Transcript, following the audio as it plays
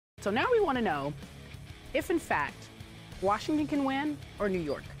So now we want to know if, in fact, Washington can win or New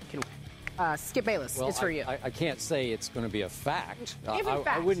York can win. Skip Bayless, it's for you. I can't say it's going to be a fact. Fact.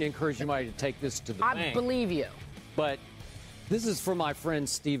 I wouldn't encourage anybody to take this to the bank. I believe you. But this is for my friend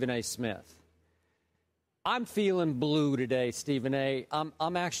Stephen A. Smith. I'm feeling blue today, Stephen A.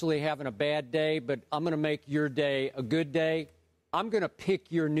 I'm actually having a bad day, but I'm going to make your day a good day. I'm going to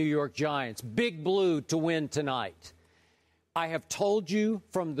pick your New York Giants, Big Blue, to win tonight. I have told you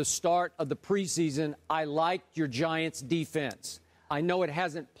from the start of the preseason I liked your Giants defense. I know it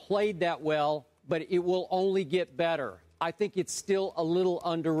hasn't played that well, but it will only get better. I think it's still a little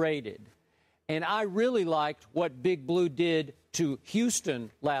underrated. And I really liked what Big Blue did to Houston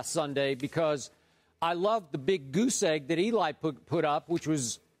last Sunday because I loved the big goose egg that Eli put up, which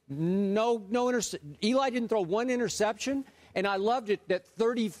was no interception. Eli didn't throw one interception, and I loved it that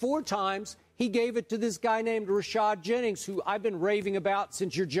 34 times he gave it to this guy named Rashad Jennings, who I've been raving about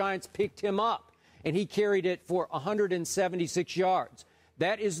since your Giants picked him up, and he carried it for 176 yards.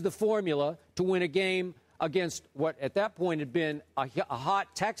 That is the formula to win a game against what at that point had been a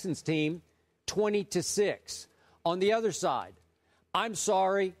hot Texans team, 20-6. On the other side, I'm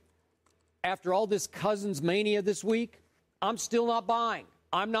sorry, after all this Cousins mania this week, I'm still not buying.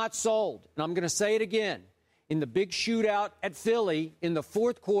 I'm not sold, and I'm going to say it again. In the big shootout at Philly, in the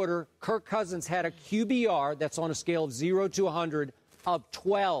fourth quarter, Kirk Cousins had a QBR that's on a scale of 0 to 100 of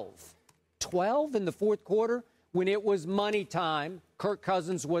 12. 12 in the fourth quarter? When it was money time, Kirk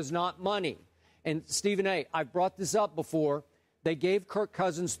Cousins was not money. And Stephen A., I've brought this up before. They gave Kirk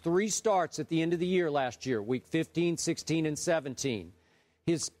Cousins 3 starts at the end of the year last year, week 15, 16, and 17.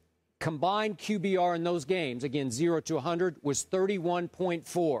 His combined QBR in those games, again, 0 to 100, was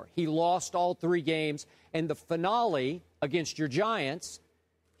 31.4. He lost all 3 games. And the finale against your Giants,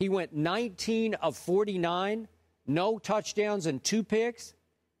 he went 19 of 49, no touchdowns and 2 picks.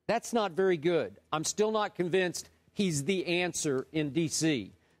 That's not very good. I'm still not convinced he's the answer in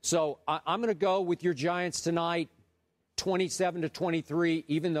D.C. So I'm going to go with your Giants tonight, 27-23,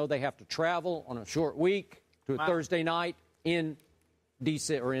 even though they have to travel on a short week to a Thursday night in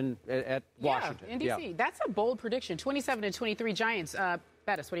D.C. or at Washington. In D.C. Yeah. That's a bold prediction. 27-23 Giants.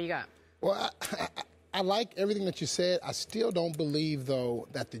 Bettis, what do you got? Well, I like everything that you said. I still don't believe, though,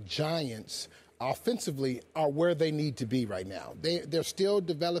 that the Giants offensively are where they need to be right now. They're still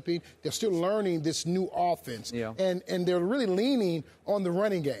developing. They're still learning this new offense. Yeah. And they're really leaning on the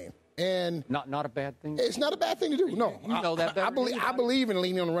running game. And not a bad thing? It's not a bad thing to do, no. You know that better I believe in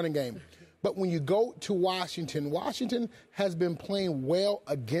leaning on the running game. But when you go to Washington has been playing well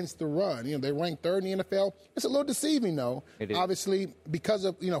against the run. You know, they ranked 3rd in the NFL. It's a little deceiving, though, obviously, because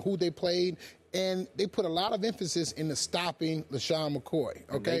of, who they played. And they put a lot of emphasis into stopping LaShawn McCoy,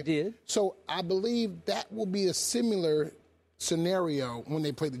 okay? They did. So I believe that will be a similar scenario when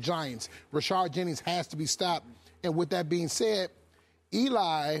they play the Giants. Rashad Jennings has to be stopped. And with that being said,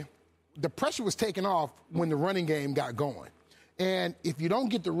 Eli, the pressure was taken off when the running game got going. And if you don't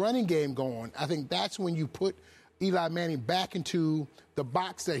get the running game going, I think that's when you put Eli Manning back into the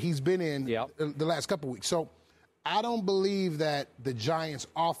box that he's been in the last couple of weeks. So I don't believe that the Giants'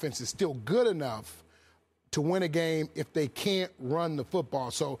 offense is still good enough to win a game if they can't run the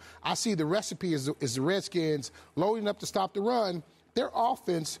football. So I see the recipe is the Redskins loading up to stop the run. Their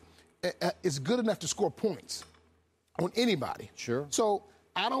offense is good enough to score points on anybody. Sure. So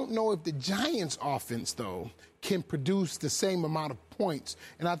I don't know if the Giants' offense, though, can produce the same amount of points.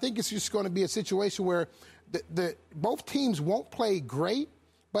 And I think it's just going to be a situation where both teams won't play great,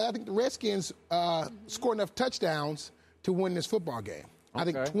 but I think the Redskins score enough touchdowns to win this football game. Okay. I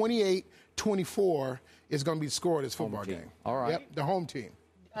think 28-24 is going to be the score of this football game. All right. Yep, the home team.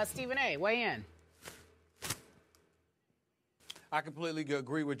 Stephen A., weigh in. I completely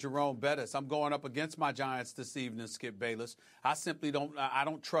agree with Jerome Bettis. I'm going up against my Giants this evening, Skip Bayless. I simply don't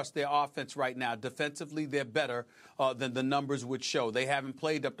trust their offense right now. Defensively, they're better than the numbers would show. They haven't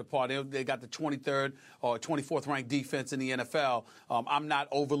played up to par. They got the 23rd or 24th ranked defense in the NFL. I'm not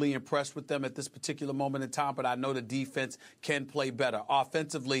overly impressed with them at this particular moment in time, but I know the defense can play better.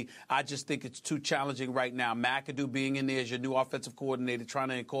 Offensively, I just think it's too challenging right now. McAdoo being in there as your new offensive coordinator, trying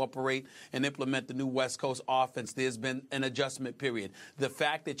to incorporate and implement the new West Coast offense, there's been an adjustment period. The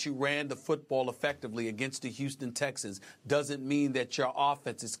fact that you ran the football effectively against the Houston Texans doesn't mean that your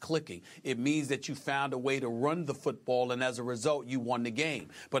offense is clicking. It means that you found a way to run the football, and as a result, you won the game.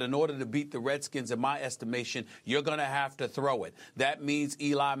 But in order to beat the Redskins, in my estimation, you're going to have to throw it. That means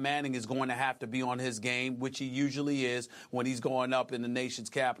Eli Manning is going to have to be on his game, which he usually is when he's going up in the nation's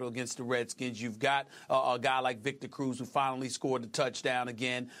capital against the Redskins. You've got a guy like Victor Cruz who finally scored a touchdown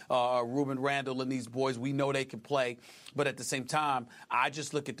again. Ruben Randall and these boys, we know they can play. But at the same time, I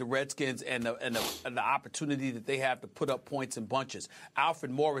just look at the Redskins and the opportunity that they have to put up points in bunches.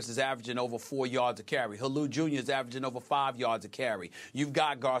 Alfred Morris is averaging over 4 yards a carry. Halou Jr. is averaging over 5 yards a carry. You've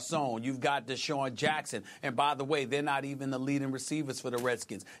got Garcon. You've got Deshaun Jackson. And by the way, they're not even the leading receivers for the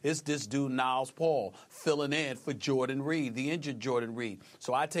Redskins. It's this dude, Niles Paul, filling in for Jordan Reed, the injured Jordan Reed.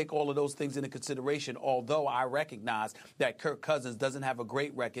 So I take all of those things into consideration, although I recognize that Kirk Cousins doesn't have a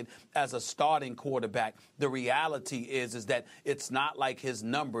great record as a starting quarterback. The reality is that it's not like his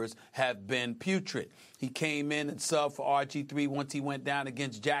numbers have been putrid. He came in and subbed for RG3 once he went down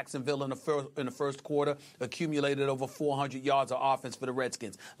against Jacksonville in the first quarter, accumulated over 400 yards of offense for the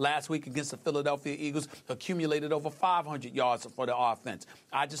Redskins. Last week against the Philadelphia Eagles, accumulated over 500 yards for the offense.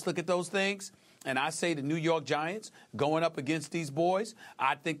 I just look at those things, and I say the New York Giants going up against these boys,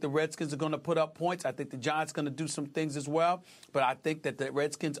 I think the Redskins are going to put up points. I think the Giants are going to do some things as well. But I think that the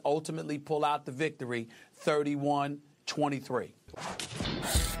Redskins ultimately pull out the victory 31-23.